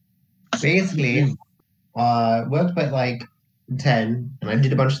basically, woke up at like 10 and I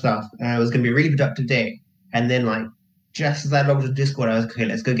did a bunch of stuff and it was going to be a really productive day. And then like, just as I logged into Discord, I was okay,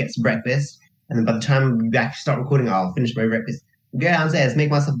 let's go get some breakfast. And then by the time we actually start recording, I'll finish my breakfast. Go downstairs, make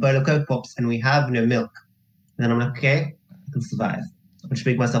myself a bowl of Coke Pops, and we have no milk. And then I'm like, okay, I can survive. I'll just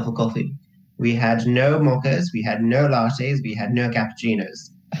make myself a coffee. We had no mochas, we had no lattes, we had no cappuccinos.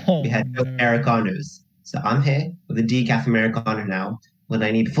 We had no Americanos. So I'm here with a decaf Americano now when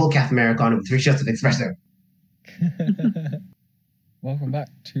I need a full calf Americano with 3 shots of espresso. Welcome back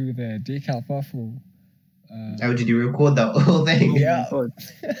to the Decaf Waffle. Oh, did you record that whole thing? Yeah.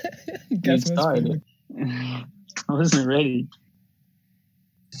 Guess started. I wasn't ready.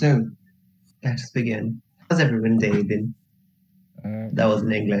 So, let's begin. How's everyone's day been? That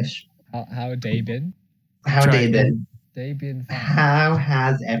wasn't English. How day been? How day been? Day been fine. How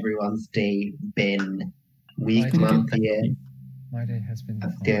has everyone's day been? Week, month, year? My day has been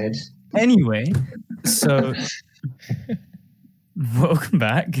That's fine. good. Anyway, so welcome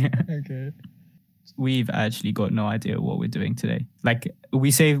back. Okay. We've actually got no idea what we're doing today. Like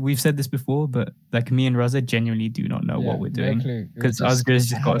we've said this before, but like me and Raza genuinely do not know what we're doing. No clue. Because Oscar's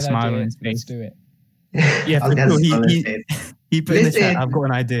just got a smile on his face. Let's do it. Yeah, for sure. He put in the chat, I've got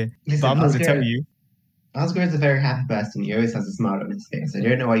an idea, but I'm not going to tell you. Oscar is a very happy person. He always has a smile on his face. I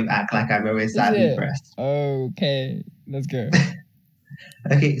don't know why you act like I'm always sad and depressed. Okay, let's go.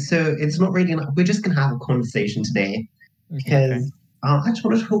 Okay, so it's not really... We're just going to have a conversation today. Because I just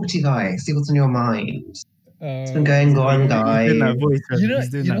want to talk to you guys, see what's on your mind. It's been going on, guys. He's doing that voice.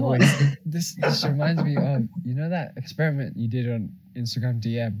 You know what? This reminds me of, you know that experiment you did on Instagram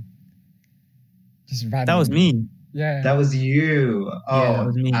DM? Just randomly. That was me. Yeah. That was you. Oh, yeah, that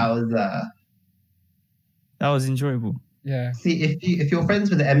was me. That was enjoyable. Yeah. See, if you're friends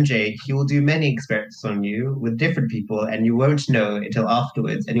with MJ, he will do many experiments on you with different people, and you won't know until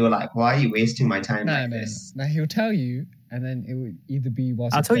afterwards. And you're like, "Why are you wasting my time like this?" Now he'll tell you, and then it would either be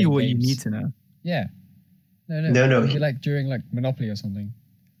whilst I'll tell you what games. you need to know. Yeah. No. No. It'd be like during like Monopoly or something.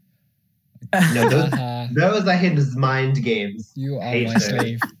 No, those are his mind games. You are my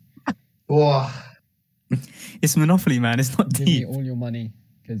slave. Oh. It's Monopoly, man. It's not Give deep. me all your money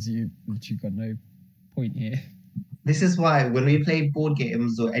because you got no point here. This is why when we play board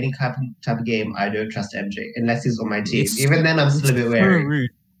games or any type of game, I don't trust MJ unless he's on my team. Even then, I'm still a bit wary.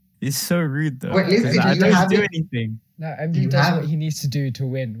 Rude. It's so rude, though. Wait, listen, I don't do anything. No, MJ does what he needs to do to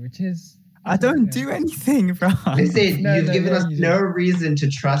win, which is... I don't do anything, bro. Listen, you've given us no reason to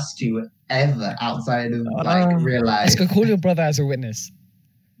trust you ever outside of real life. Let's go call your brother as a witness.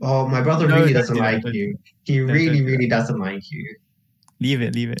 Oh, my brother really doesn't like you. He really doesn't like you. Leave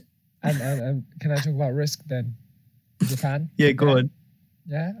it. And can I talk about Risk then? Japan? Yeah, go on.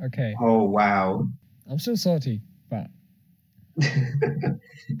 Yeah? Okay. Oh, wow. I'm still salty, but...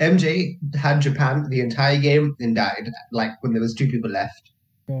 MJ had Japan the entire game and died, like when there was 2 people left.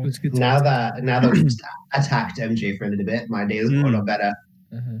 Now that we've attacked MJ for a little bit, my day is a lot better.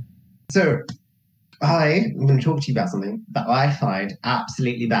 Uh-huh. So, I'm going to talk to you about something that I find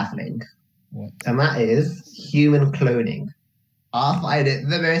absolutely baffling. What? And that is human cloning. I find it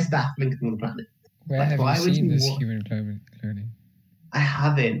the most baffling thing on the planet. Where have you seen this human cloning? I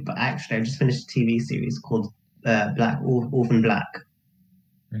haven't, but actually I just finished a TV series called Orphan Black.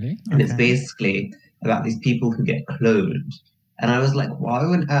 Really? And it's basically about these people who get cloned. And I was like, why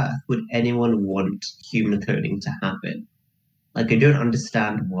on earth would anyone want human cloning to happen? Like, I don't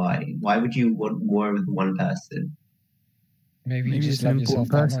understand why. Why would you want more with one person? Maybe you just love yourself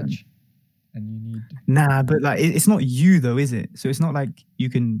that much. And you need... Nah, but like it's not you though, is it? So it's not like you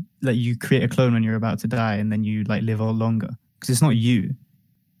can you create a clone when you're about to die and then you like live all longer because it's not you.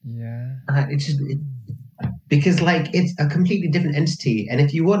 Yeah. It's just because like it's a completely different entity, and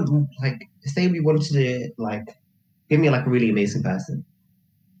if you want like say we wanted to like give me like a really amazing person.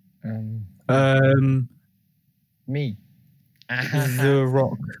 Me. The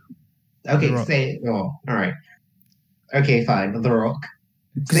Rock. Okay, The Rock. say all right. Okay, fine. The Rock.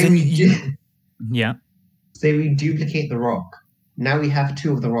 Yeah. Say we duplicate The Rock. Now we have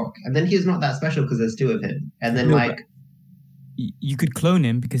 2 of The Rock. And then he's not that special because there's 2 of him. And then you could clone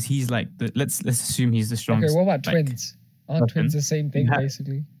him because he's like let's assume he's the strongest. Okay, what about twins? Aren't twins the same thing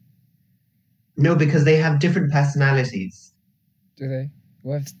basically? No, because they have different personalities. Do they?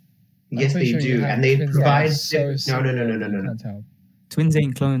 Yes, they do. And they provide No. Twins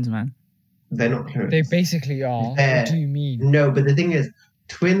ain't clones, man. They're not clones. They basically are. What do you mean? No, but the thing is,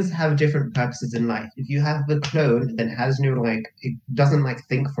 twins have different purposes in life. If you have a clone that has no it doesn't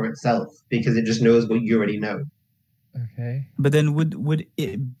think for itself because it just knows what you already know. Okay. But then would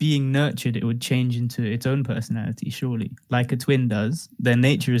it being nurtured, it would change into its own personality, surely. Like a twin does. Their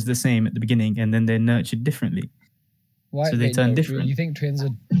nature is the same at the beginning and then they're nurtured differently. Why? So they Wait, turn no, different. You think twins are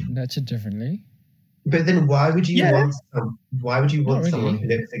nurtured differently? But then why would you Yeah. want Not someone really. who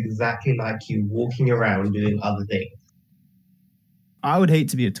looks exactly like you walking around doing other things? I would hate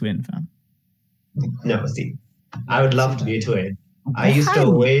to be a twin, fam. No, see, Yeah, I would can love see to be a that. twin. I used to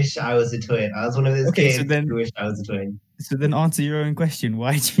Why? wish I was a twin. I was one of those Okay, so kids then- who wished I was a twin. So then answer your own question.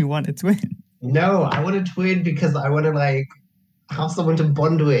 Why do you want a twin? No, I want a twin because I want to like have someone to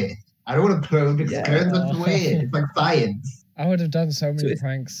bond with. I don't want a clone because Yeah. clones are weird. It's like science. I would have done so many it's-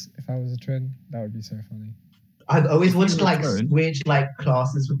 pranks if I was a twin. That would be so funny. I've always If you wanted to were a like clone- switch like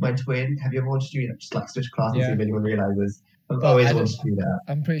classes with my twin. Have you ever wanted to do that? Just like switch classes Yeah. if anyone realizes. I've But always I wanted to do that.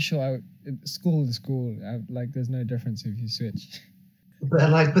 I'm pretty sure school to school. Like, there's no difference if you switch.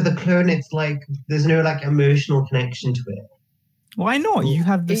 But like with a clone, it's like there's no like emotional connection to it. Why not? You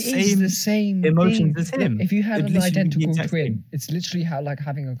have the It is the same emotions thing. as him. Look, if you had It'd an literally be the identical exact twin, same. it's literally like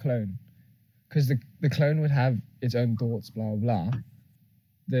having a clone. Because the clone would have its own thoughts, blah, blah, blah.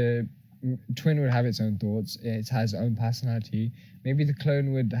 The twin would have its own thoughts. It has its own personality. Maybe the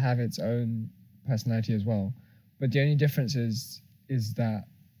clone would have its own personality as well. But the only difference is that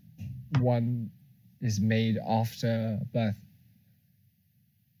one is made after birth.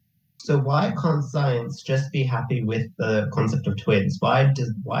 So why can't science just be happy with the concept of twins? Why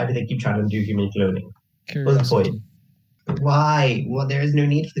do they keep trying to do human cloning? What's the point? Why? Well, there is no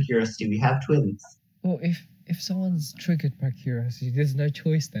need for the curiosity. We have twins. Well, if someone's triggered by curiosity, there's no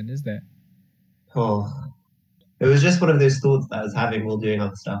choice then, is there? Oh, it was just one of those thoughts that I was having while doing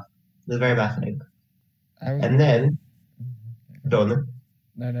other stuff. It was very baffling. And then, go on then.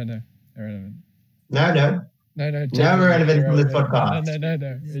 No, irrelevant. No. No, No genuinely irrelevant from this irrelevant.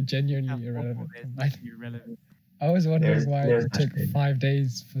 podcast. No, genuinely irrelevant. Irrelevant. I was wondering There's- why there's it took actually- 5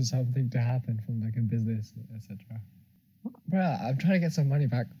 days for something to happen from like a business, etc. Bruh, I'm trying to get some money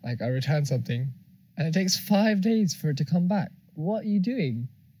back. Like, I returned something, and it takes 5 days for it to come back. What are you doing?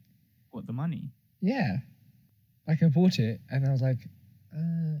 What, the money? Yeah. Like, I bought it, and I was like,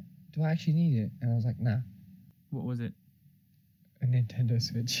 do I actually need it? And I was like, nah, What was it? a Nintendo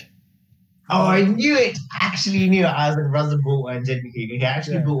Switch. Oh, I knew it. Actually knew it. I was like, Russell bought one, didn't he? He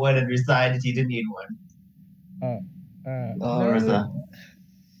actually Yeah. bought one and decided he didn't need one. Oh, No, Russell.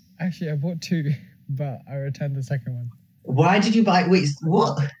 actually, I bought 2, but I returned the second one. Why did you buy? Wait,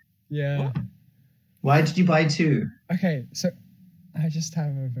 what? Yeah. Why did you buy 2? Okay, so I just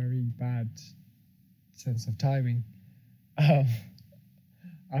have a very bad sense of timing.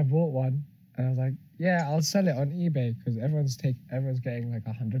 I bought one and I was like, yeah, I'll sell it on eBay because everyone's getting like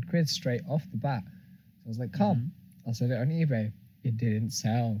 100 quid straight off the bat. So I was like, come, I'll sell it on eBay. It didn't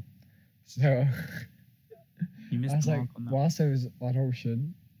sell. So You missed I was the like, mark on that. whilst it was on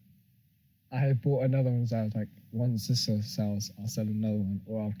auction, I bought another one. So I was like, once this sells, I'll sell another one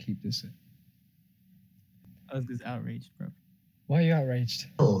or I'll keep this. I was just outraged, bro. Why are you outraged?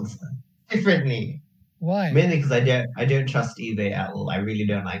 Differently. Why? Mainly because I don't trust eBay at all. I really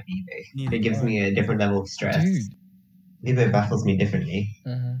don't like eBay. Neither It gives do I. me a different level of stress. Dude. eBay baffles me differently.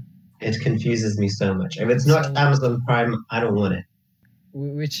 Uh-huh. It confuses me so much. If it's not So- Amazon Prime, I don't want it.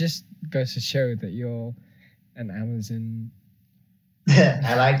 Which just goes to show that you're an Amazon.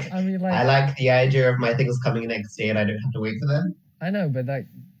 I like I mean, like, I like the idea of my things coming next day and I don't have to wait for them. I know, but like,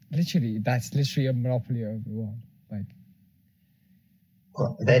 literally, that's literally a monopoly over the world. Like,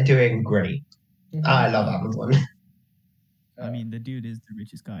 Well, they're doing great. I love Amazon. I mean, the dude is the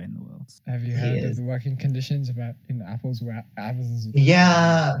richest guy in the world. Have you He heard of is. the working conditions about in Apple's where Amazon's?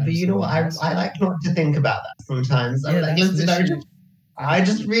 Yeah, but you know what? Amazon I like not to think about that sometimes. I'm Yeah, like, that's listen, literally- I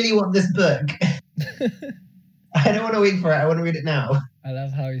just really want this book. I don't want to wait for it. I want to read it now. I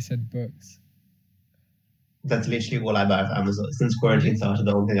love how he said books. That's literally all I buy off Amazon. Since quarantine started,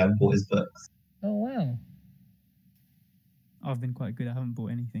 the only thing I've bought is books. Oh wow! I've been quite good. I haven't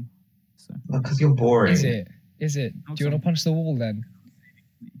bought anything. So Because you're boring. Is it? Is it? Not Do you want some- to punch the wall then?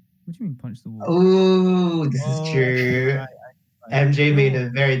 what do you mean punch the wall? Ooh, this Oh, is true. right, MJ made a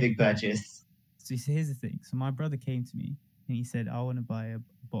very big purchase. So here's the thing. So my brother came to me and he said, I want to buy a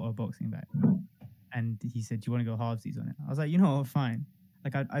boxing bag. And he said, do you want to go halvesies on it? I was like, you know what, fine.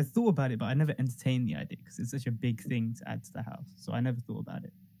 Like I thought about it, but I never entertained the idea because it's such a big thing to add to the house. So I never thought about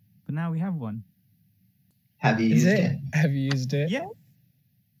it. But now we have one. Have you Is used it? it? Have you used it? Yeah.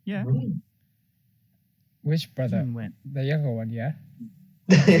 Yeah. Which brother? Someone went. The younger one, yeah.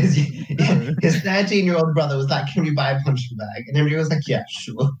 His 13-year-old brother was like, can we buy a punching bag? And everybody was like, yeah,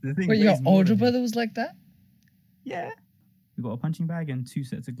 sure. The thing Wait, your weighs more older than- brother was like that? Yeah. We got a punching bag and 2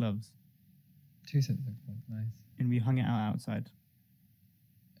 sets of gloves. 2 cents. Nice. and we hung it out outside.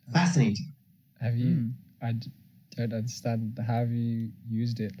 Fascinating. Have you? Don't understand. How have you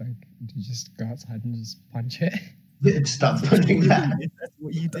used it? Like, do you just go outside and just punch it? It starts punching back. That's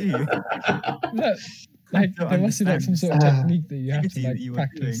what you do. No, like don't there must be like some sort of understand. technique that you have to Activity like that you were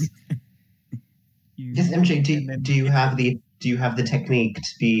practice. Yes, MJ. and then Do you have the technique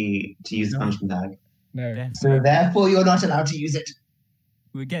to use the No. punching bag? No. So therefore, you're not allowed to use it.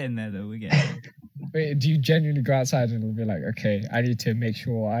 We're getting there though. We're getting there. Wait, do you genuinely go outside and it'll be like, okay, I need to make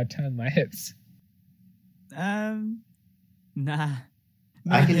sure I turn my hips? Nah.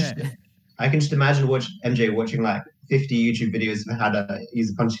 I can Yeah. I can just imagine MJ watching like 50 YouTube videos of how to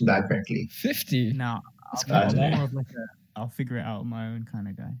use a punching bag correctly. 50? No, That's quite a I'm lot. more of like I'll figure it out on my own kind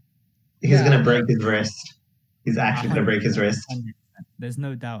of guy. He's Yeah, gonna break his wrist. He's actually gonna 100%, break his wrist. 100%. There's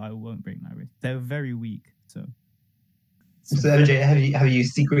no doubt I won't break my wrist. They're very weak, so. So MJ, have you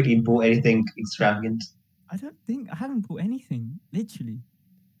secretly bought anything extravagant? I haven't bought anything. Literally.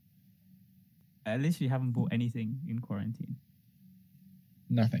 I literally haven't bought anything in quarantine.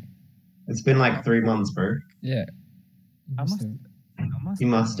 Nothing. It's been like 3 months, bro. Yeah. I must You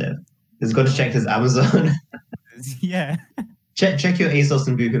must have. He's got to check his Amazon. Yeah. check your ASOS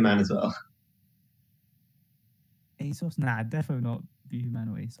and Boohoo Man as well. ASOS? Nah, definitely not Boohoo-Man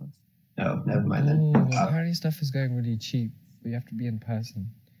or ASOS. Oh, never mind then. Oh, apparently stuff is going really cheap, but you have to be in person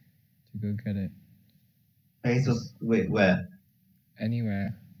to go get it. ASOS, wait, where?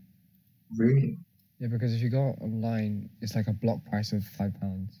 Anywhere. Really? Yeah, because if you go online, it's like a block price of £5,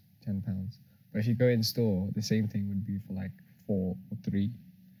 £10. But if you go in store, the same thing would be for like 4 or 3.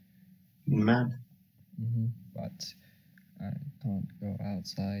 Mad. But I can't go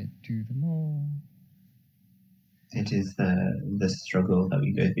outside to the mall. It is the struggle that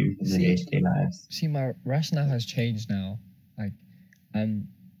we go through in the See- day-to-day lives. See, my rationale has changed now. Like,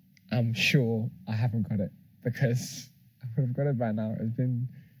 I'm sure I haven't got it because I would have got it by now. It's been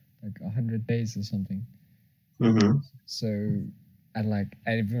like 100 days or something. Mm-hmm. So, and like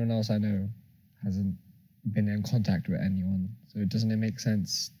everyone else I know hasn't been in contact with anyone. So it doesn't make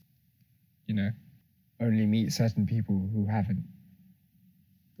sense, only meet certain people who haven't.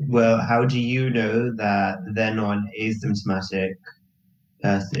 Well, how do you know that they're not an asymptomatic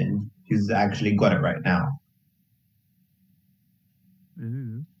person who's actually got it right now?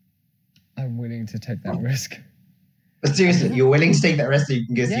 Ooh. I'm willing to take that risk. But seriously, you're willing to take that risk so you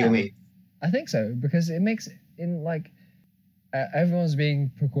can go see Yeah. your mate? I think so because it makes everyone's being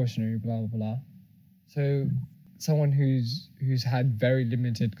precautionary, blah blah blah. So someone who's had very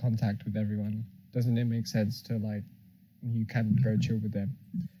limited contact with everyone, doesn't it make sense to like you can go chill with them?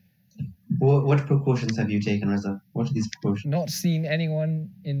 What precautions have you taken, Reza? What are these precautions? Not seen anyone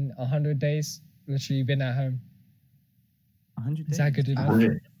in 100 days. Literally been at home. 100 days? Is that good enough?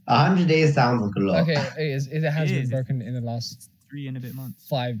 100 days sounds like a lot. Okay, it has It been is. broken in the last It's 3 and a bit months.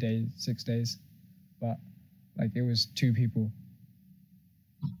 5 days, 6 days, but like it was 2 people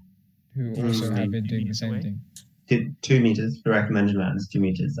who also have been doing the same Away? thing. 2 meters. The recommended amount is 2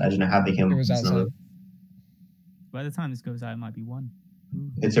 meters. I don't know how they came It up was with this outside. number. By the time this goes out, it might be 1. Ooh.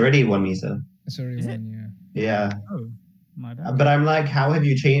 It's already 1 meter. It's already Is it? one, yeah. Yeah. Oh, my bad. But I'm like, how have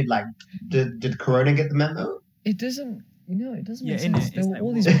you changed? Like, did Corona get the memo? It doesn't, it doesn't Yeah, make innit? sense. It's There were like, all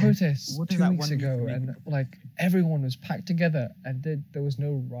what- these protests what does 2 that weeks 1 meter ago, make and it? like everyone was packed together, and there was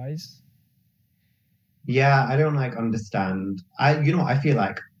no rise. Yeah, I don't like understand. I feel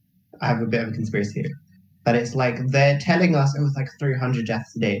like I have a bit of a conspiracy here. That it's like they're telling us it was like 300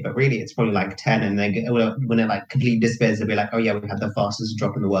 deaths a day, but really it's probably like 10, and when it like completely disappears, they'll be like, oh yeah, we had the fastest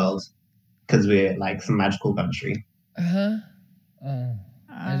drop in the world because we're like some magical country. I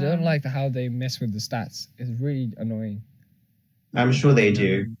don't like how they mess with the stats. It's really annoying. I'm sure they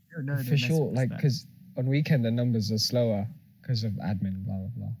do. No, For sure, like because on weekend the numbers are slower because of admin, blah blah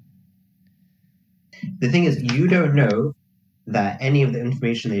blah. The thing is, you don't know that any of the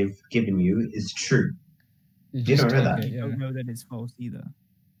information they've given you is true. You just don't know take that. it, You yeah. don't know that it's false either.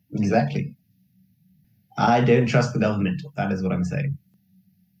 Exactly. I don't trust the government. That is what I'm saying.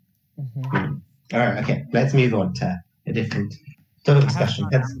 Mhm. All right, okay. Let's move on to a different topic I discussion.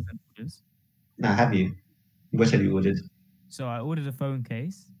 have found Amazon orders. Now, have you? What have you ordered? So I ordered a phone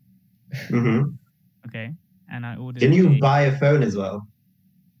case, Mm-hmm. okay, and I ordered. Didn't you a- buy a phone as well?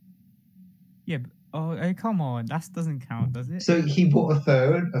 Yeah. Come on, that doesn't count, does it? So he bought a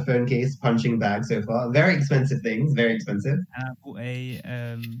phone case, punching bag so far. Very expensive things, very expensive. And I bought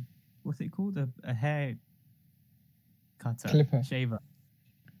a what's it called? A hair cutter, Clipper. shaver,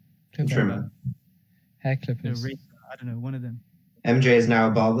 Clipper. Trimmer. Hair a clippers. razor. I don't know, one of them. MJ is now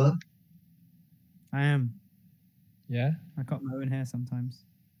a barber. I am. Yeah, I cut my own hair sometimes.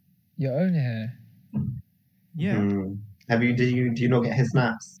 your own hair. Yeah. Do you not get his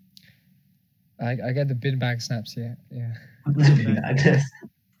snaps? I get the bin bag snaps. Yeah.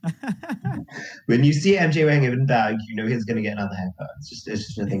 When you see MJ wearing a bin bag, you know he's gonna get another haircut. It's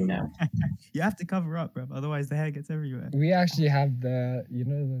just a thing now. You have to cover up, bro. Otherwise, the hair gets everywhere. We actually have the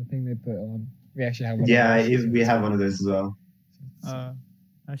the thing they put on. We actually have one. Yeah, of those. we have one of those as well.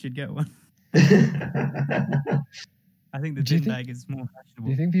 I should get one. I think the Do you bin think- bag is more Do fashionable.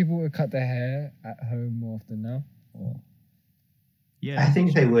 you think people would cut their hair at home more often now? Or Yeah. I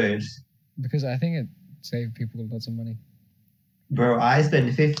think they would. because I think it saved people lots of money. Bro, I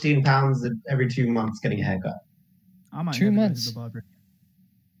spend £15 every 2 months getting a haircut. I might 2 never go to months? the barber.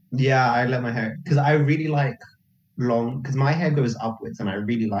 Yeah, I let my hair because I really like long because my hair goes upwards and I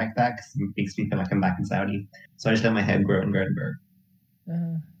really like that because it makes me feel like I'm back in Saudi. So I just let my hair grow and grow and grow.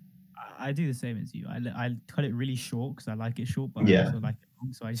 I do the same as you. I cut it really short because I like it short, but Yeah. I also like it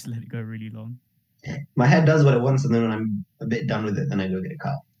long, so I just let it go really long. My hair does what it wants, and then when I'm a bit done with it, then I go get it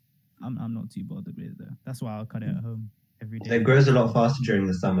cut. I'm not too bothered with it though. That's why I'll cut it at home every day. It grows a lot faster during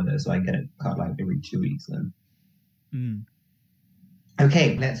the summer though, so I get it cut like every 2 weeks then. Mm.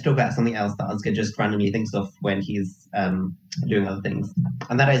 Okay, let's talk about something else that Oscar just randomly thinks of when he's doing other things.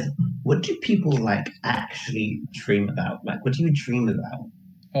 And that is, what do people like actually dream about? Like, what do you dream about?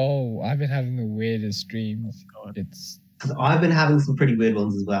 Oh, I've been having the weirdest dreams. God. It's Because I've been having some pretty weird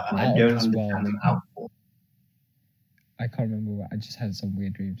ones as well, and I Out of don't this understand world. them out. I can't remember what I just had some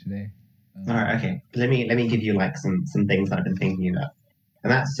weird dream today. All right, okay. Let me give you like some things that I've been thinking about.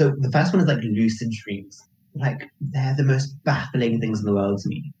 And that's so the first one is like lucid dreams. Like they're the most baffling things in the world to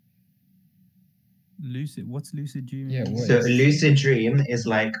me. Lucid. What's lucid dreaming? Yeah, what So is- a lucid dream is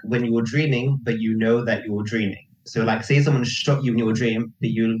like when you're dreaming, but you know that you're dreaming. So like say someone shot you in your dream, but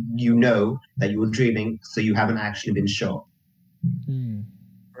you know that you were dreaming, so you haven't actually been shot.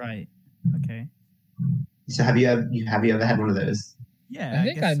 Right. Okay. So have you ever had one of those? Yeah. I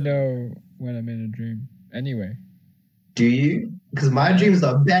think guess I so. know when I'm in a dream. Anyway, Do you? Because my dreams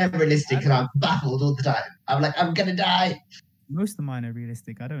are very realistic and I'm baffled all the time. I'm like, I'm gonna die. Most of mine are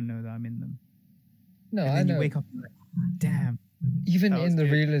realistic. I don't know that I'm in them. no, And I then know. you wake up and you're like, damn. Even That was in the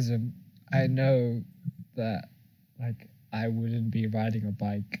good. realism, I know that like I wouldn't be riding a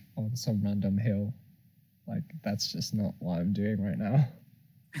bike on some random hill. Like that's just not what I'm doing right now.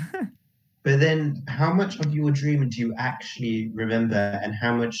 But then, how much of your dream do you actually remember, and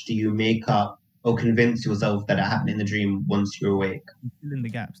how much do you make up or convince yourself that it happened in the dream once you're awake? You fill in the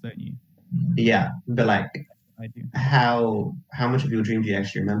gaps, don't you? Yeah, but like, I do. how much of your dream do you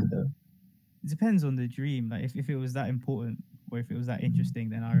actually remember though? It depends on the dream. Like if it was that important or if it was that interesting,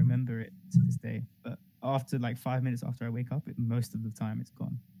 then I remember it to this day. But after like 5 minutes after I wake up, most of the time it's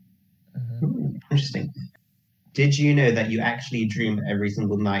gone. Interesting. Did you know that you actually dream every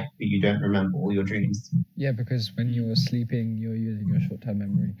single night, but you don't remember all your dreams? Yeah, because when you're sleeping, you're using your short-term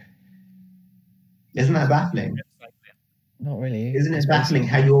memory. Isn't that baffling? Not really. Isn't it It's baffling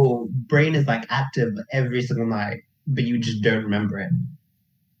basically- how your brain is like active every single night, but you just don't remember it?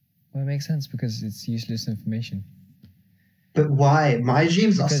 Well, it makes sense because it's useless information. But why? My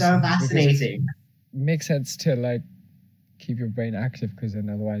dreams are so Because- fascinating. It makes sense to like keep your brain active because then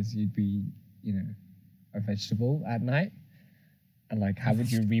otherwise you'd be, a vegetable at night. And like, how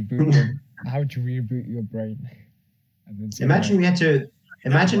would you reboot? How would you reboot your brain? And then say, Imagine like-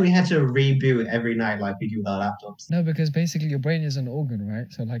 we had to reboot every night like we do with our laptops. No, because basically your brain is an organ, right?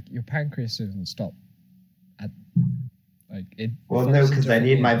 So like your pancreas doesn't stop at like it. Well, no, functions because I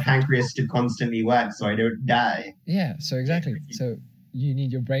need my differently. pancreas to constantly work so I don't die. Yeah, so exactly. So you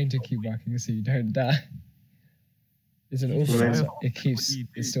need your brain to keep working so you don't die. It's an You organ, just so shut it keeps What do you do?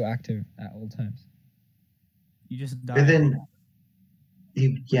 it's still active at all times. You just die. But then,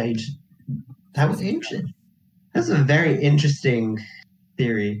 you just that was interesting. That's a very interesting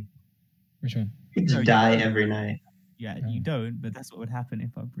theory. Which one? You No, just you die don't. every night. Yeah, you don't, but that's what would happen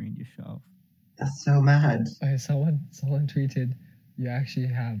if our brain just shut off. That's so mad. Okay, someone tweeted you actually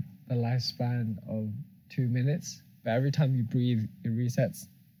have the lifespan of 2 minutes, but every time you breathe, it resets.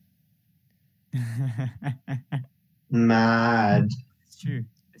 Mad. It's true.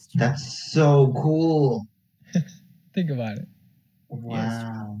 It's true. That's so cool. Think about it.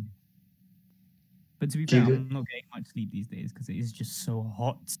 Wow. But to be Do fair, you- I'm not getting much sleep these days because it is just so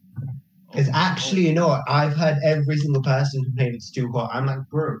hot. It's Oh my actually, you know what? I've heard every single person complain it's too hot. I'm like,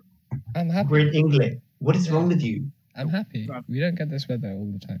 bro, I'm happy. we're in England. What is Yeah. wrong with you? I'm happy. We don't get this weather all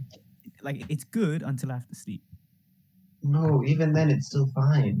the time. God. Like it's good until I have to sleep. No, even then it's still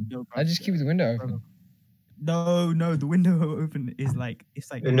fine. No, I just keep the window open. No, the window open is like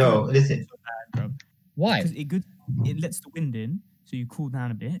it's like No, good, listen. so bad, bro. Why? Because it lets the wind in, so you cool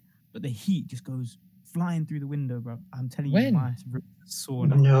down a bit, but the heat just goes flying through the window, bro. I'm telling you, When? my room is sore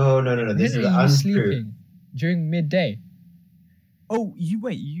now. No. This When is are you untrue. sleeping? During midday? Oh, you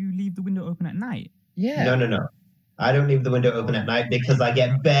leave the window open at night? Yeah. No. I don't leave the window open at night because I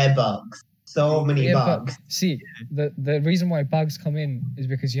get bare bugs. So many Yeah, but bugs. see, the reason why bugs come in is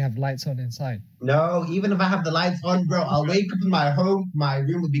because you have lights on inside. No, even if I have the lights on, bro, I'll wake up in my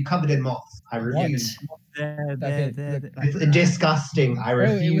room will be covered in moths. I refuse. There. Look, It's disgusting. I Bro,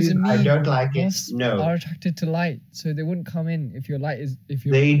 it was refuse. a meme. I don't like it. Moths No. are attracted to light, so they wouldn't come in if your They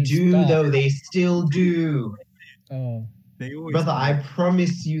room is do, dark. though. They still do. Oh, They always Brother, come I in.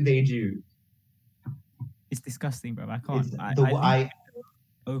 promise you they do. It's disgusting, bro. I can't. It's I the leave I it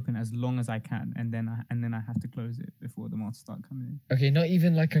open as long as I can, and then I have to close it before the moths start coming in. okay, not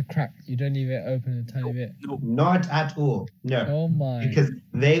even like a crack. You don't leave it open a tiny bit. No, not at all. No. Oh my. Because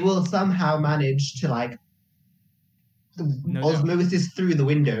they will somehow manage to like No. osmosis through the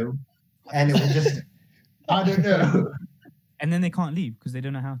window and it will just I don't know. And then they can't leave because they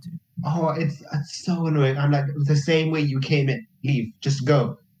don't know how to. Oh, it's so annoying. I'm like the same way you came in, leave, just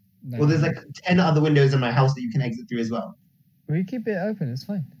go. No. Well, there's like 10 other windows in my house that you can exit through as well. We keep it open. It's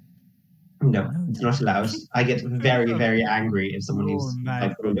fine. No, it's not allowed. I get very, very angry if someone leaves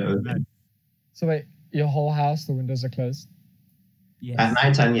like, the window open. So wait, your whole house, the windows are closed? Yes. At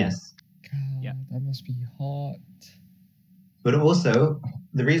night time, yes. God, Yeah. that must be hot. But also,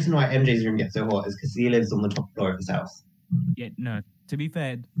 the reason why MJ's room gets so hot is because he lives on the top floor of his house. Yeah, no. To be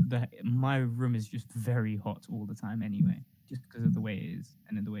fair, my room is just very hot all the time anyway, just because of the way it is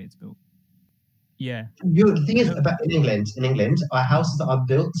and then the way it's built. Yeah. The thing is, about in England, our houses are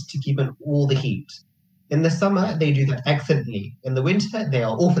built to keep in all the heat. In the summer, they do that excellently. In the winter, they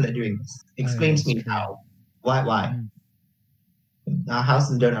are awful at doing this. Explain to me that's true. how. Why? Our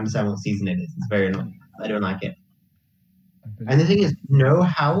houses don't understand what season it is. It's very annoying. I don't like it. And the thing is, no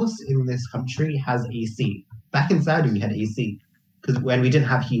house in this country has AC. Back in Saudi, we had AC. Because when we didn't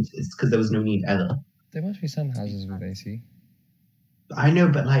have heat, it's because there was no need ever. There must be some houses with AC. I know,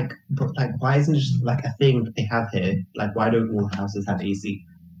 but why isn't it just like a thing that they have here? Like, why don't all houses have AC?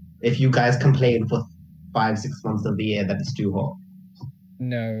 If you guys complain for 5-6 months of the year that it's too hot.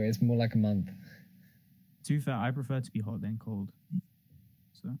 No, it's more like a month. To be fair, I prefer to be hot than cold.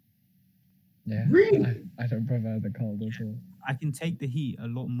 So Yeah. Really? I don't prefer the cold at all. I can take the heat a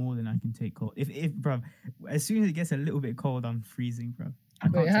lot more than I can take cold. If bro, as soon as it gets a little bit cold, I'm freezing, bro.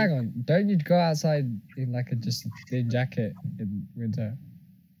 Wait, hang on. Don't you go outside in like just a thin jacket in winter?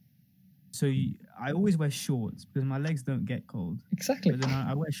 So I always wear shorts because my legs don't get cold. Exactly. But then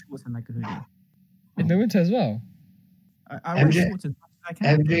I wear shorts and like a hoodie. In the winter as well. I wear MJ shorts as much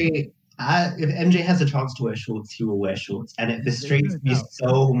as I can. If MJ has a chance to wear shorts, he will wear shorts. And it There's frustrates no me doubt.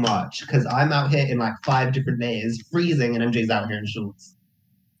 so much because I'm out here in like 5 different layers, freezing, and MJ's out here in shorts.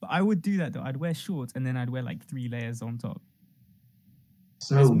 But I would do that though. I'd wear shorts and then I'd wear like 3 layers on top.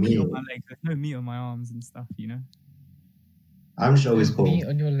 So There's meat weird. on my legs. There's no meat on my arms and stuff, you know? I'm sure it's There's cool. meat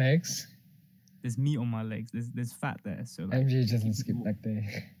on your legs. There's meat on my legs. There's fat there. So like, MJ doesn't skip that day.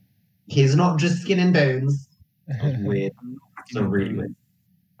 He's not just skin and bones. That's weird. I'm not So skin and really bones. weird.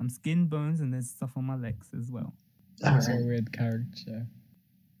 I'm skin, bones, and there's stuff on my legs as well. That's a Alright. weird character.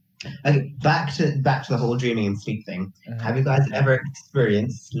 Okay, back to the whole dreaming and sleep thing. Have you guys ever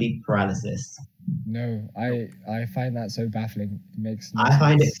experienced sleep paralysis? No, I find that so baffling. It makes no I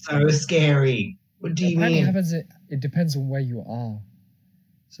find it sense. so scary. What do you Apparently mean? happens. It depends on where you are.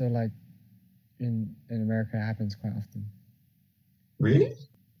 So like, in America, it happens quite often. Really?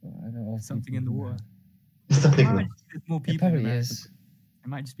 I know of Something people in the who water. Something Might like just be there's more It people in probably America. is. It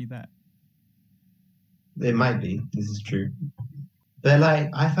might just be that. it might be. This is true. But like,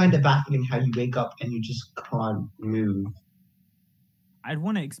 I find it baffling how you wake up and you just can't move. I'd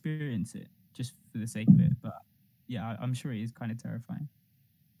want to experience it just for the sake of it, but yeah, I'm sure it is kind of terrifying.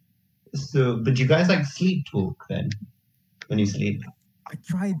 So, but you guys like sleep talk then when you sleep? I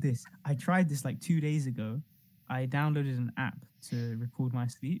tried this like 2 days ago. I downloaded an app to record my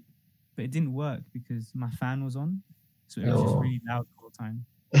sleep, but it didn't work because my fan was on, so it was just Oh. really loud the whole time.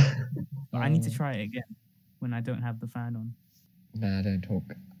 But I need to try it again when I don't have the fan on. Nah, I don't talk.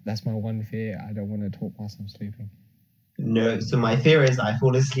 That's my one fear. I don't want to talk whilst I'm sleeping. No. So my fear is I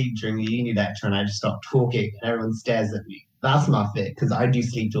fall asleep during the uni lecture and I just start talking and everyone stares at me. That's my fear because I do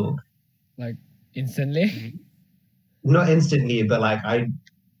sleep talk. Like instantly. Not instantly, but like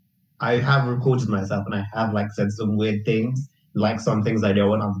I have recorded myself and I have like said some weird things, like some things I don't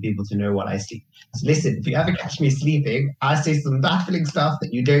want other people to know while I sleep. So listen, if you ever catch me sleeping, I say some baffling stuff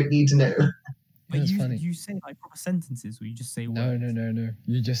that you don't need to know. But That's you funny. you say like proper sentences, or you just say No, words? no.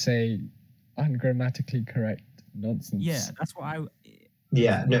 You just say ungrammatically correct nonsense. Yeah, that's what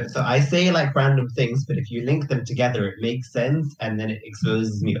Yeah, no, so I say like random things, but if you link them together, it makes sense and then it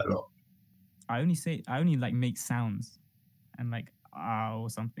exposes me a lot. I only like make sounds and like ah or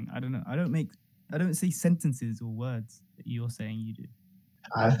something. I don't know. I don't say sentences or words that you're saying you do.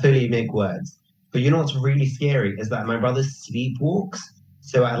 I fully make words. But you know what's really scary is that my brother sleepwalks.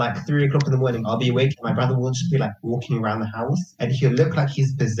 So at like 3 o'clock in the morning, I'll be awake and my brother will just be like walking around the house and he'll look like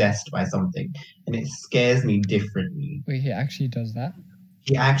he's possessed by something. And it scares me differently. Wait, he actually does that?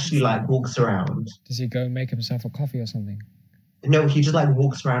 He actually like walks around. Does he go and make himself a coffee or something? No, he just like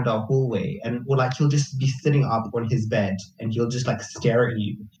walks around our hallway and or like he'll just be sitting up on his bed and he'll just like stare at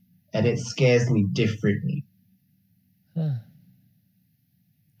you. And it scares me differently. Huh.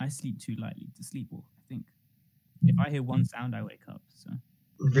 I sleep too lightly to sleepwalk. I think if I hear one sound, I wake up. So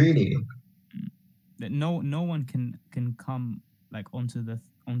Really? that no one can come like onto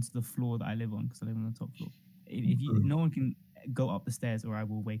the floor that I live on because I live on the top floor. If you, no one can go up the stairs or I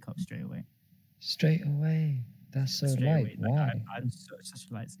will wake up straight away. Straight away. That's so Straight light. away. Like, Why? I'm such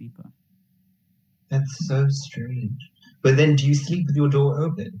a light sleeper. That's so strange. But then do you sleep with your door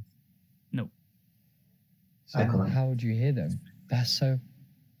open? No. So I can't. how would you hear them? That's so.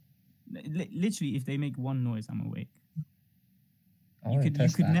 Literally, if they make one noise, I'm awake. I You wanna could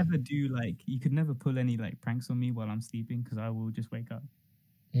test that. never pull any like pranks on me while I'm sleeping because I will just wake up.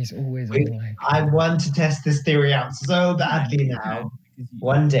 He's always Wait, online. I want to test this theory out so badly Yeah, now. because you-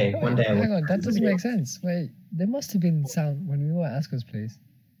 One day, Wait, one day. I hang will on, that test doesn't this make sense. Wait, there must have been sound when we were at Asko's place.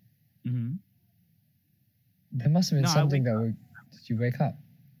 Mhm. There must have been No, I something wake that would. Did you wake up?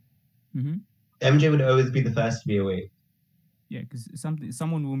 Mhm. MJ would always be the first to be awake. Yeah, because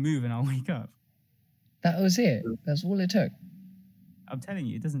someone will move and I'll wake up. That was it. That's all it took. I'm telling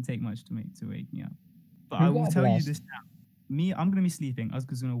you, it doesn't take much to wake me up. But Who I will got tell you lost? this now. I'm gonna be sleeping.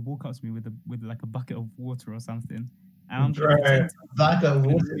 Aska's gonna walk up to me with like a bucket of water or something, and I'm gonna pretend Bucket of I'm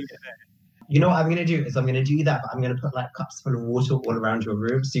gonna water. leave it there. You know what I'm gonna do is I'm gonna do that, but I'm gonna put like cups full of water all around your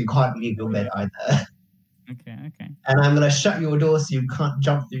room so you can't leave your bed either. Okay. And I'm gonna shut your door so you can't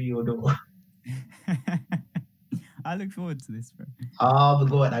jump through your door. I look forward to this, bro. Oh my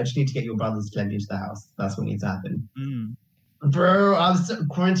god, I just need to get your brothers plenty into the house. That's what needs to happen. Mm. Bro,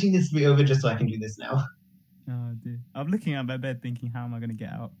 quarantine needs to be over just so I can do this now. Oh, dude. I'm looking at my bed thinking, how am I gonna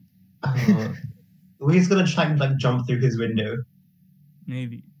get out? He's gonna try and like jump through his window.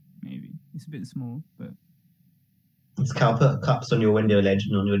 Maybe. It's a bit small, but I'll put cups on your window ledge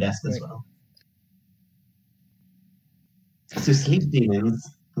and on your desk as Wait. well. So sleep demons,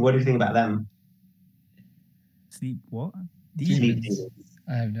 what do you think about them? sleep what? Sleep Demons. demons.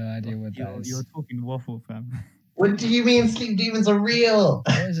 I have no idea what that You're is. talking waffle, fam. What do you mean sleep demons are real?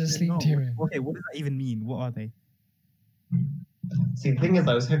 What is a sleep No, demon? Okay, what does that even mean? What are they? See, the thing is,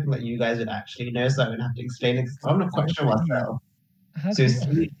 I was hoping that you guys would actually know, so I wouldn't have to explain it. 'Cause I'm not quite sure myself. How So do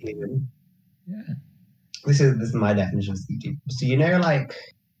sleep demon. Yeah. This is my definition of sleep demon. So you know, like,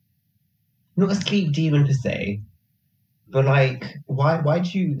 not a sleep demon per se, but like, why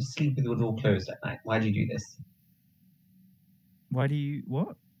do you sleep with your door closed at night? Why do you do this? Why do you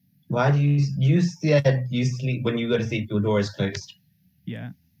what? Why do you said you sleep when you go to sleep, your door is closed?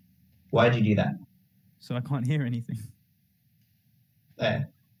 Yeah, Why do you do that? so I can't hear anything. There.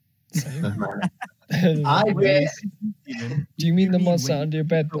 So- That's my- do I wish. you mean the mean monster when under your you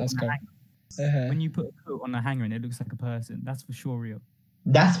bed, put on a Asko? hanger? When you put a coat on a hanger and it looks like a person, that's for sure real.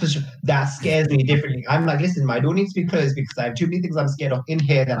 That's for sure. That scares me differently. I'm like, listen, my door needs to be closed because I have too many things I'm scared of in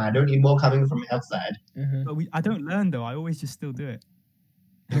here, then I don't need more coming from outside. Mhm. But I don't learn though. I always just still do it.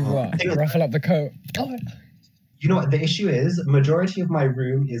 Do what? Thing is- Ruffle up the coat. Oh, You know what the issue is? Majority of my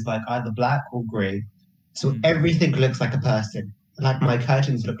room is like either black or grey. So Mm. everything looks like a person. Like my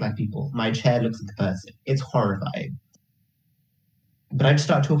curtains look like people. My chair looks like a person. It's horrifying. But I just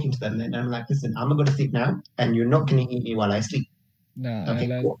start talking to them and I'm like, listen, I'm gonna go to sleep now and you're not gonna eat me while I sleep. no, Okay,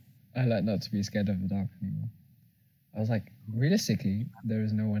 cool. I learned not to be scared of the dark anymore. I was like, realistically, there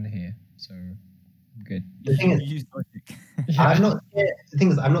is no one here, so I'm good. The thing is- You use logic. I'm not scared. The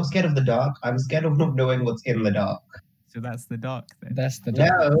thing is, I'm not scared of the dark. I'm scared of not knowing what's in the dark. So that's the dark then. That's the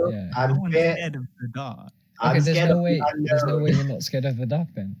dark. No, Yeah. I'm No one's scared. scared of the dark. I'm Okay, there's scared no of way. the There's no unknown. way you're not scared of the dark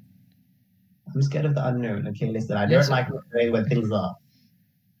then. I'm scared of the unknown. Okay, listen, I Yes, don't like not knowing where things are.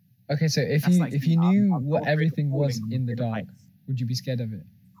 Okay, so if That's you like if you saying, knew I'm not what afraid of everything was falling, in the I'm afraid of dark, heights. would you be scared of it?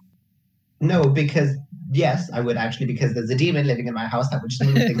 No, because yes, I would actually, because there's a demon living in my house that would just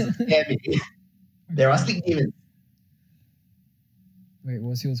mean things that scare me. There are sleep demons. Wait,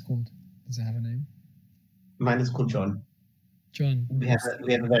 what's yours called? Does it have a name? Mine is called John. John. We have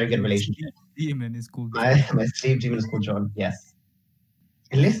a very good relationship. Demon is called. My sleep demon is called John. Yes.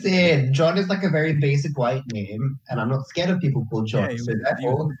 Listen, John is like a very basic white name, and I'm not scared of people called John. Yeah, So you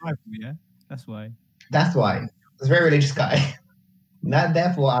therefore, in the Bible, yeah? That's why. that's why. He's a very religious guy.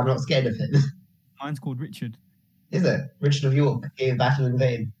 Therefore, I'm not scared of him. Mine's called Richard. Is it? Richard of York gave battle in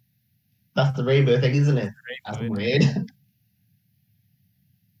vain. That's the rainbow thing, isn't it? That's Rainbow, weird.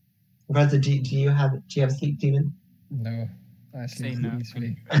 Reza, do you have a sleep demon? No, I Say sleep no.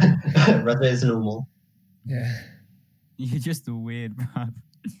 peacefully. Reza is normal. Yeah. You're just a weird, bro.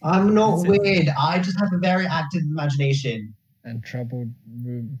 I'm not Listen. weird. I just have a very active imagination. And troubled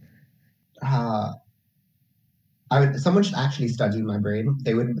room. Someone should actually study my brain.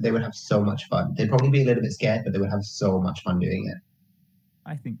 They would have so much fun. They'd probably be a little bit scared, but they would have so much fun doing it.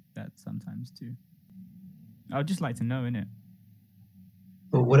 I think that sometimes too. I would just like to know, innit?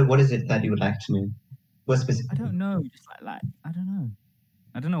 But what is it that you would like to know? What specific? I don't know. Just like I don't know.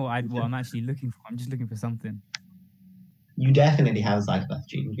 I don't know what I'm actually looking for. I'm just looking for something. You definitely have a psychopath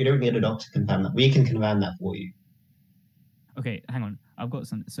gene. You don't need a doctor to confirm that. We can confirm that for you. Okay, hang on. I've got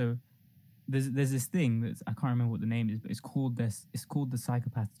something. So there's this thing that's I can't remember what the name is, but it's called the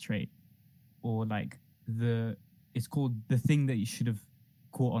psychopath trait, or like it's called the thing that you should have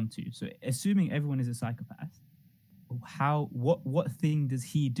caught onto. So assuming everyone is a psychopath, what thing does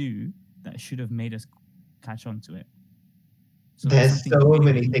he do that should have made us catch on to it? So like There's something so really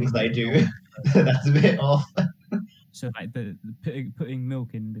many things I do. That's a bit off. So like the putting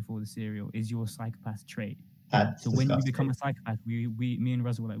milk in before the cereal is your psychopath trait. That's So when you disgusting. become a psychopath, me and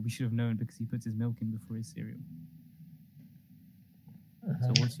Russell were like, we should have known because he puts his milk in before his cereal.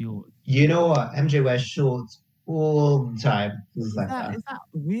 So what's yours? You know what? MJ wears shorts all the time. It's like that. Is that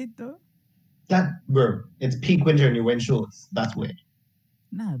weird though? Bro, it's peak winter and you're wearing shorts. That's weird.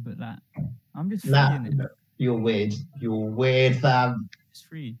 Nah, but like, I'm just free Nah, in it. no, you're weird. You're weird, fam. Just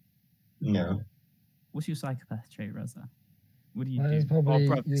free. No. What's your psychopath trait, Raza? What do you Mine do? is probably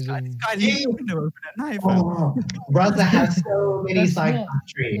bro, this guy using- leaves the window open at night, fam. Oh, brother has so many That's psychopath not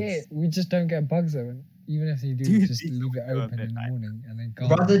traits. it. We just don't get bugs though. Even if you do, Dude, just these leave it don't go open up in the at morning and then go.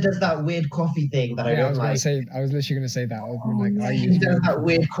 Brother does that weird coffee thing that I Yeah, I don't was like. gonna say. I was literally gonna say that. I was Oh, like, yeah, I he use does milk that for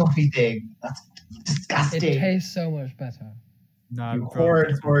weird that. coffee thing. That's It disgusting. tastes so much better. Nah, You bro,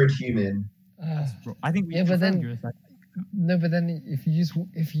 horrid human. bro. I think we Yeah, but confirmed then- you're a psychopath. No, but then if you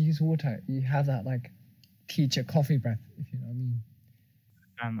use water, you have that like teacher coffee breath. If you know what I mean.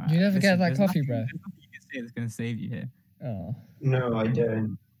 Fam, You never get that there's coffee nothing- breath. There's nothing you can say that's gonna save you here. Oh, No, I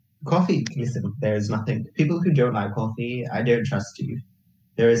don't. Coffee, listen, there's nothing. People who don't like coffee, I don't trust you.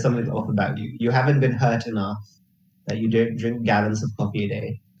 There is something off about you. You haven't been hurt enough that you don't drink gallons of coffee a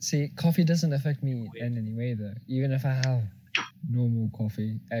day. see, coffee doesn't affect me in any way though. Even if I have normal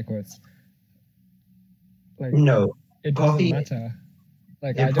coffee, air quotes. Like No, it doesn't coffee- matter.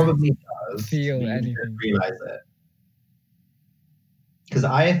 Like it I don't. probably does. feel but you anything. don't realize it. Because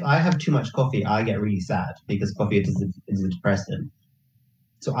if I have too much coffee, I get really sad because coffee is a depressant.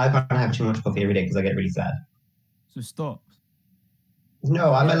 So I can't have too much coffee every day because I get really sad. So stop.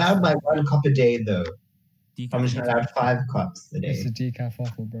 No, I'm Yes. allowed my 1 cup a day though. I'm just Decaf. allowed 5 cups a It's day. a decaf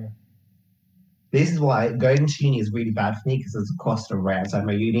waffle, bro. This is why going to uni is really bad for me because there's a cost of right outside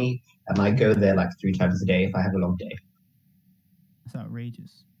my uni, and I go there like 3 times a day if I have a long day. That's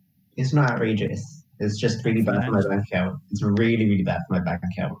outrageous. It's not outrageous. It's just really bad for my bank account. It's really, really bad for my bank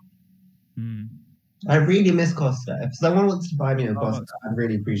account. Hmm. I really miss Costa. If someone wants to buy me a Costa, I'd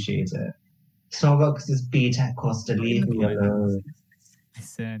really appreciate it. Starbucks is BTEC Costa. Leave me alone.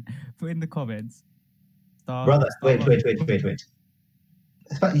 Listen, put in the comments. Brother, wait. MG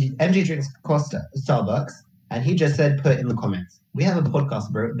drinks Costa, Starbucks, and he just said put in the comments. We have a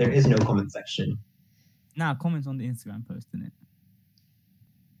podcast, bro. There is no comment section. Nah, comments on the Instagram post, innit?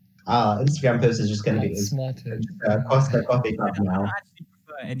 Instagram post is just going to be Outsmarted. Costa Coffee Club I now. don't actually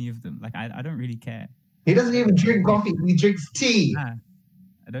prefer any of them. Like, I don't really care. He doesn't even drink coffee. He drinks tea. Nah,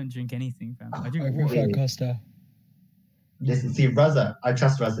 I don't drink anything, fam. I drink I water. prefer Costa. Listen, see, Raza. I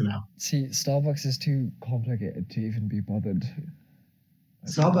trust Raza now. See, Starbucks is too complicated to even be bothered.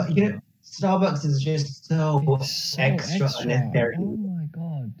 Starbucks is just so It's so extra unnecessary. Oh my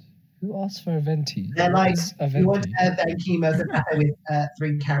god. Who asked for a venti? They're like, What's a you want venti? a venti mocha cafe with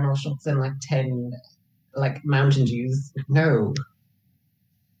 3 caramel shots and like 10 like Mountain Dews? No.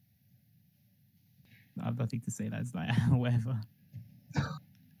 I have nothing to say. That's like whatever.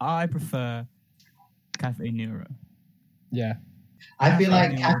 I prefer Cafe Nero. Yeah. I feel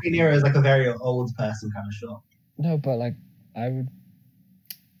like Cafe Cafe Nero is like a very old person kind of shop. No, but like I don't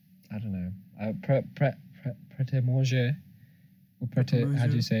know. Pret-a-manger. Or how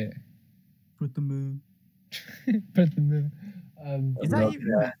do you say it? Put the moon. Pret-a-manger. Is that even?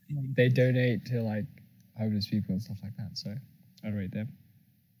 Yeah. They donate to like homeless people and stuff like that, so I'd rate them.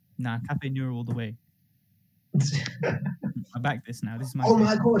 Nah, Cafe Nero all the way. I back this now. This is my. Oh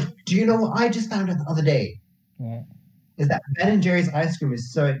my god! Do you know what I just found out the other day? What? Is that Ben and Jerry's ice cream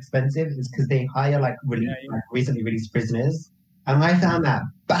is so expensive? It's because they hire like Yeah. recently released prisoners, and I found that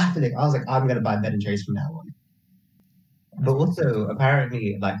baffling. I was like, I'm gonna buy Ben and Jerry's from now on. But also,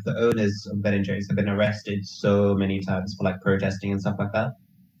 apparently, like the owners of Ben and Jerry's have been arrested so many times for like protesting and stuff like that.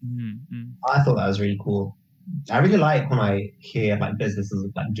 I thought that was really cool. I really like when I hear like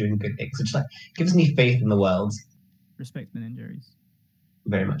businesses like doing good things. It just like gives me faith in the world. Respect Ben and Jerry's.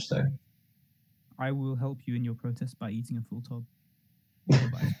 Very much so. I will help you in your protest by eating a full tub.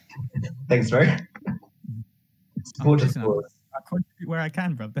 Thanks, bro. Support us. Listen, I contribute where I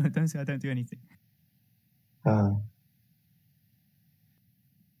can, bro. Don't say I don't do anything.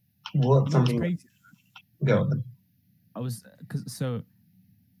 What's something? Crazy. Go on. So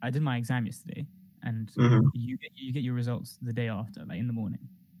I did my exam yesterday, and you get your results the day after, like in the morning.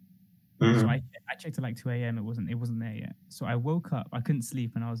 So I checked at like 2 a.m. It wasn't there yet. So I woke up. I couldn't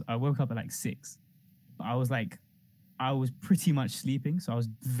sleep, and I woke up at like 6. But I was pretty much sleeping, so I was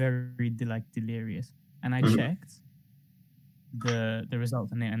very delirious. And I checked the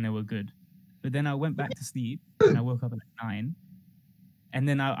results, and they were good. But then I went back to sleep, and I woke up at like 9. And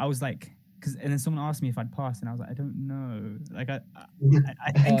then I was like, and then someone asked me if I'd passed, and I was like, I don't know. Like I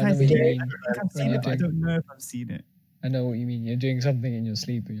think I've seen it, but I don't know if I've seen it. I know what you mean. You're doing something in your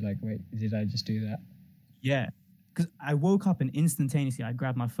sleep, and you're like, wait, did I just do that? Yeah, because I woke up and instantaneously I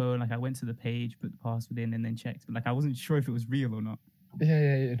grabbed my phone, like I went to the page, put the password in, and then checked. But like I wasn't sure if it was real or not.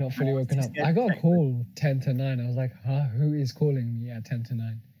 Yeah, you're not fully woken up. I got a call 10 to 9. I was like, huh, who is calling me at 10 to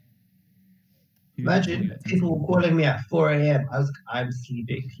 9? Imagine people calling me at 4 a.m. I'm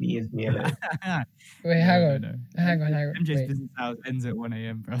sleeping. Leave me alone. Wait, hang on. MJ's Wait. business hours ends at 1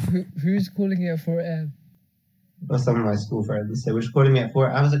 a.m., bro. Who's calling you at 4 a.m.? Or some of my school friends. They were just calling me at 4.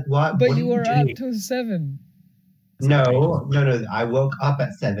 I was like, what? But what you were up till 7. No. I woke up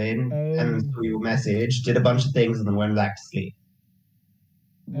at 7 and then saw your message, did a bunch of things, and then went back to sleep.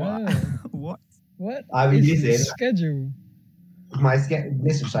 What? Oh. What? I mean, is your schedule? My schedule.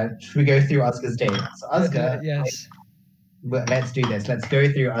 Listen, should we go through Usga's day? So Usga, yes. Let's do this. Let's go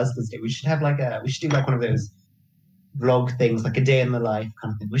through Usga's day. We should do like one of those vlog things, like a day in the life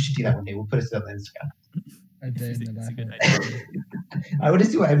kind of thing. We should do that one day. We'll put it on Instagram. A day in the life. I want to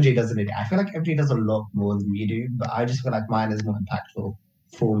see what MJ does in a day. I feel like MJ does a lot more than we do, but I just feel like mine is more impactful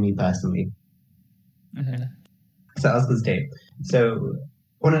for me personally. Okay. So Usga's day. So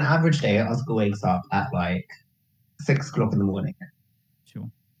on an average day, Usga wakes up at like 6 o'clock in the morning. Sure.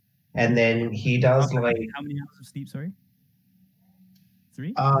 And then he does How many hours of sleep, sorry?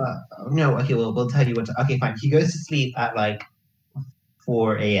 3? No, okay, well, we'll tell you what. Okay, fine. He goes to sleep at like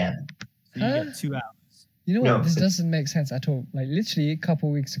 4 a.m. So you get 2 hours. You know what? This doesn't make sense at all. Like literally a couple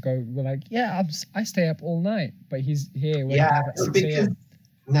of weeks ago, we're like, yeah, I stay up all night, but he's here waking up at 6 a.m.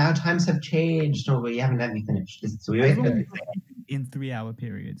 Now times have changed. No, but you haven't let me finish. So we wake up in 3-hour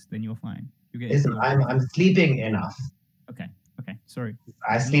periods, then you're fine. Listen, I'm sleeping enough. Okay. Sorry.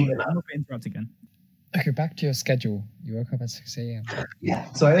 I sleep enough. I'm not going to interrupt again. Okay, back to your schedule. You woke up at 6 a.m.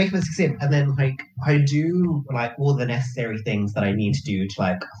 Yeah. So I wake up at 6 a.m. and then like I do like all the necessary things that I need to do to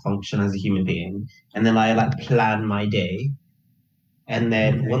like function as a human being. And then I like plan my day. And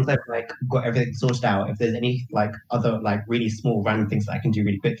then once I've like got everything sorted out, if there's any like other like really small random things that I can do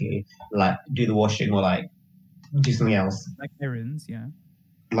really quickly, like do the washing or like do something else. Like errands, yeah.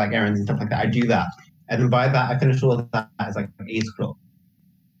 Like errands and stuff like that. I do that. And then by that I finish all of that at like 8 o'clock.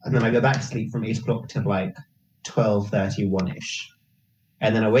 And then I go back to sleep from 8 o'clock to like 12:30, 1-ish.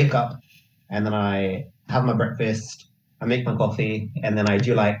 And then I wake up and then I have my breakfast, I make my coffee, and then I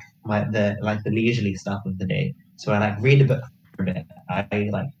do like the leisurely stuff of the day. So I like read a book for a bit. I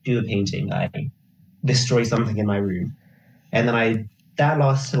like do a painting, I destroy something in my room. And then that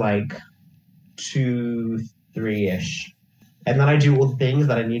lasts to like 2, 3-ish. And then I do all the things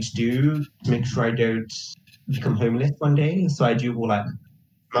that I need to do to make sure I don't become homeless one day. So I do all like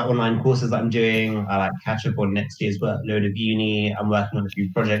my online courses that I'm doing. I like catch up on next year's workload of uni. I'm working on a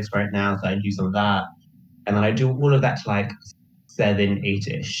few projects right now, so I do some of that. And then I do all of that to like 7,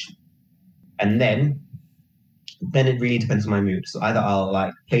 8-ish. And then it really depends on my mood. So either I'll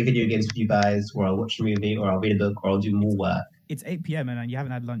like play video games with you guys, or I'll watch a movie, or I'll read a book, or I'll do more work. It's 8 p.m. and you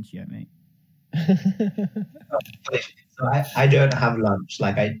haven't had lunch yet, mate. So I don't have lunch.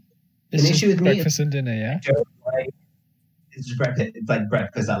 Like an issue with me. Breakfast and dinner, yeah. It's just breakfast. It's like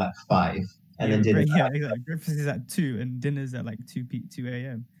breakfast at like 5, and then dinner. Yeah, exactly. Breakfast is at 2, and dinner's at like 2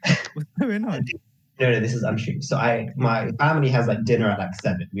 a.m. What's going on? No, this is untrue. So my family has like dinner at like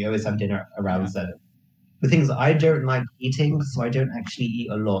 7. We always have dinner around 7. The thing is, I don't like eating, so I don't actually eat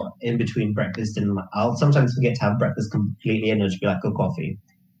a lot in between breakfast and I'll sometimes forget to have breakfast completely and it'll just be like a coffee,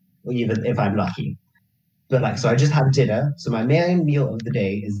 or even if I'm lucky. But like, so I just have dinner. So my main meal of the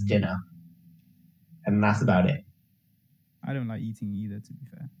day is dinner, and that's about it. I don't like eating either, to be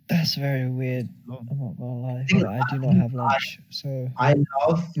fair. That's very weird. Long. I'm not gonna lie, Think but I do not have lunch, so I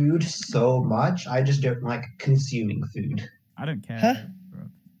love food so much. I just don't like consuming food. I don't care, Huh? bro.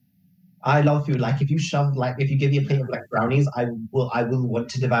 I love food. Like if you give me a plate of like brownies, I will want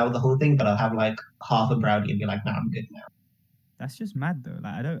to devour the whole thing, but I'll have like half a brownie and be like, nah, I'm good now. That's just mad though.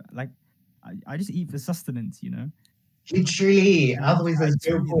 Like I don't like. I just eat for sustenance, you know. Literally, And I otherwise try there's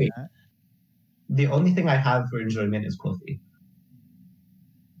to no do point. that. The only thing I have for enjoyment is coffee.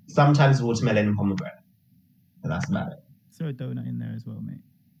 Sometimes watermelon and pomegranate, but that's about it. Throw a donut in there as well, mate.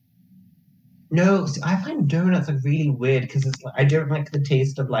 No, see, I find donuts like really weird because it's like I don't like the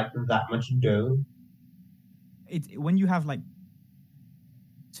taste of like that much dough. When you have like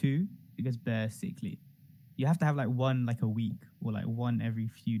two, it gets bare sickly. You have to have like one like a week or like one every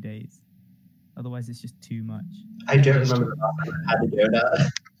few days. Otherwise, it's just too much. I don't remember the last time I had a donut.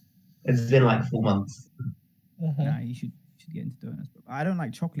 It's been like 4 months. Nah, you should get into donuts. But I don't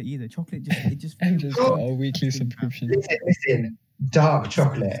like chocolate either. Chocolate just I've feels just got a weekly subscription. Listen, dark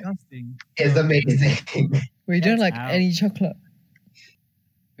chocolate disgusting. is amazing. We don't Get like out. any chocolate.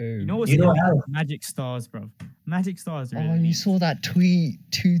 Oh. You know what's You know what illegal? else? Magic stars, bro. Magic stars are Oh, illegal. you saw that tweet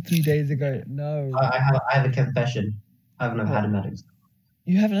 2-3 days ago. No, I have a confession. I haven't had a medic.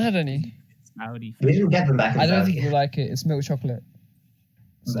 you haven't had any. It's Audi. We didn't get them back in I don't Saudi. think you like it. It's milk chocolate.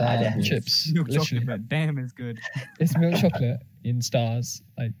 But I Star definitely- chips. Milk Literally. chocolate, but damn, it's good. It's milk chocolate in stars,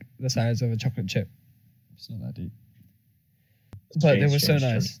 like the size of a chocolate chip. It's not that deep. But they were so Strange.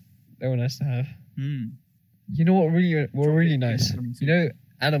 nice. They were nice to have. Mm. You know what really were really nice? Chocolate You know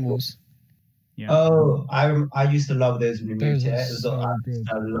animals. Yeah. Oh, I used to love those when we moved Those here. are It was so I good.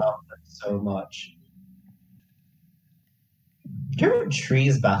 love them so much. Do you know what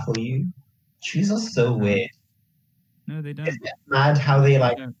trees baffle you? Trees are so weird. No, they don't. Isn't it mad how they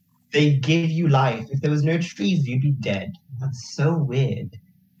like don't. they give you life? If there was no trees, you'd be dead. That's so weird.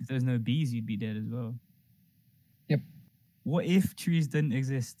 If there's no bees, you'd be dead as well. Yep. What if trees didn't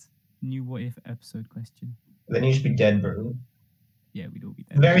exist? New what if episode question. Then you should be dead, bro. Yeah, we'd all be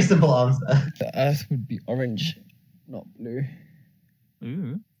dead. Very simple answer. The earth would be orange, not blue.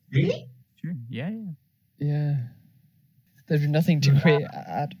 Ooh, Really? true. Yeah. Yeah. There'd be nothing to create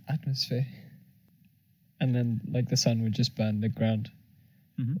atmosphere. And then, like, the sun would just burn the ground.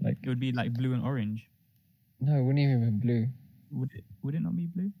 Mhm. Like, It would be like blue and orange. no, it wouldn't even be blue. Would it not be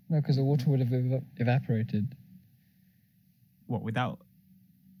blue? No, because the water would have evaporated. What, without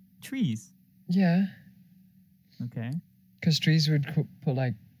trees? Yeah. Okay. Because trees would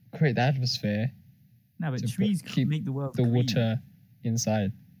create the atmosphere, No, but To trees keep can't make the world the green. water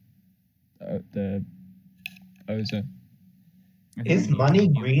inside the ozone. I think Is we need money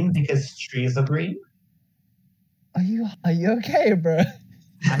to- green because trees are green? Are you okay, bro?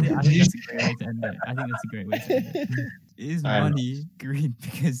 I think that's a great way to end it. I think that's a great way to end it. Is I know. money green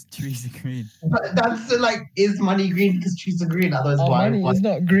because trees are green? But that's like, is money green because trees are green? Otherwise, Our why? money is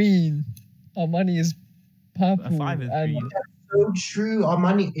not green. Our money is purple. A 5 is and green. So true. Our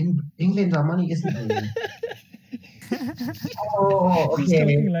money in England, our money isn't green. Oh, He's okay.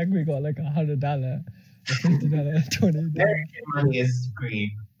 talking like we got like $100, $50, $20. American money is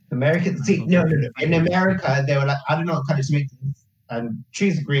green. American, see, no. In America, they were like, I don't know what kind of make this. And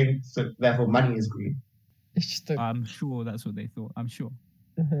trees are green, so therefore money is green. It's just a, I'm sure that's what they thought. I'm sure.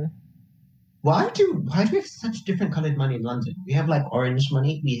 uh-huh. Why do we have such different colored money in London? We have like orange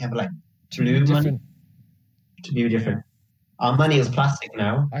money. We have like To be blue money. different. To be different. Our money is plastic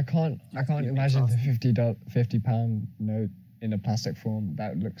now. I can't Be imagine the plastic. £50 note in a plastic form.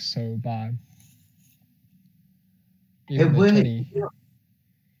 That would look so bad. It Even the would. 20,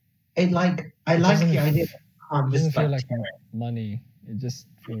 It like I like doesn't the f- idea. That you can't it doesn't just feel like, like money. It just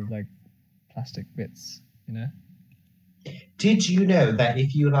feels like plastic bits, you know? Did you know that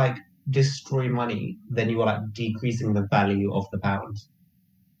if you like destroy money, then you are like decreasing the value of the pound?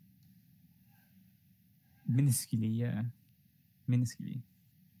 Minusculely, yeah. Minusculely.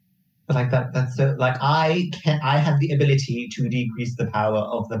 But like that's so like I have the ability to decrease the power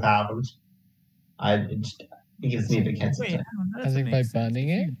of the pound. It gives me a bit cancer. Wait, hang on, that I doesn't think by make sense. burning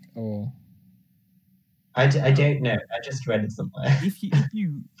it, or I don't know. I just read it somewhere.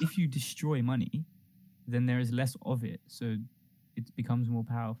 If you destroy money, then there is less of it, so it becomes more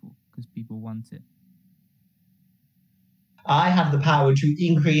powerful because people want it. I have the power to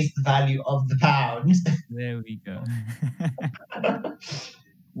increase the value of the pound. There we go.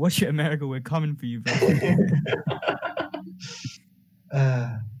 Watch it, America. We're coming for you, bro.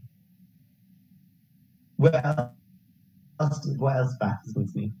 What else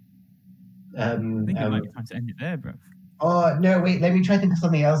baffles me? I think it might be time to end it there, bro. Oh no! Wait. Let me try to think of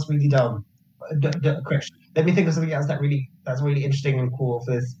something else really dumb. Correction. Let me think of something else that's really interesting and cool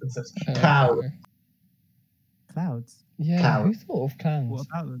for this. Cloud. Clouds. Yeah, Cloud. who thought of clowns? What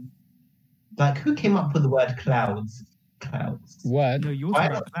about them? Like, who came up with the word clouds? Clouds. Word. No, you're Why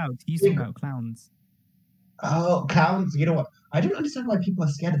talking about clouds. He's talking about clowns. Oh, clowns. You know what? I don't understand why people are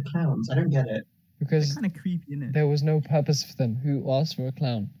scared of clowns. I don't get it. They're Because kind of creepy, innit? there was no purpose for them. Who asked for a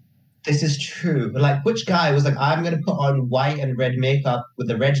clown? This is true. Like, which guy was like, I'm going to put on white and red makeup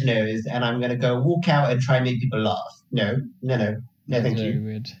with a red nose and I'm going to go walk out and try and make people laugh? No, That's thank very you.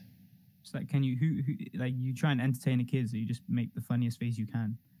 weird. It's like, can you who like you try and entertain a kid, so you just make the funniest face you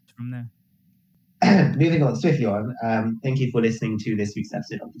can from there. Moving on swiftly on. Thank you for listening to this week's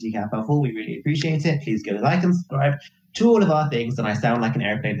episode of the Decaf Alpha. We really appreciate it. Please go like and subscribe to all of our things. And I sound like an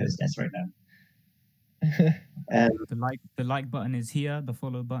airplane hostess right now. The like button is here. The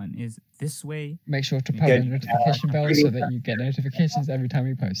follow button is this way. Make sure to Yeah. put the Good. notification bell so that you get notifications every time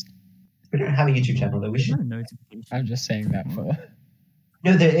we post. We don't have a YouTube channel though. We There's should. no notification. I'm just saying that for.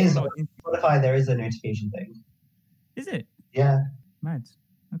 No, there is. Oh, On Spotify, there is a notification thing. is it? Yeah. Mad.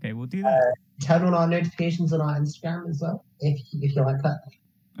 Okay, we'll do that. Turn on our notifications on our Instagram as well, if you like that.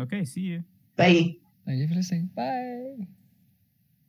 Okay, see you. Bye. Thank you for listening. Bye.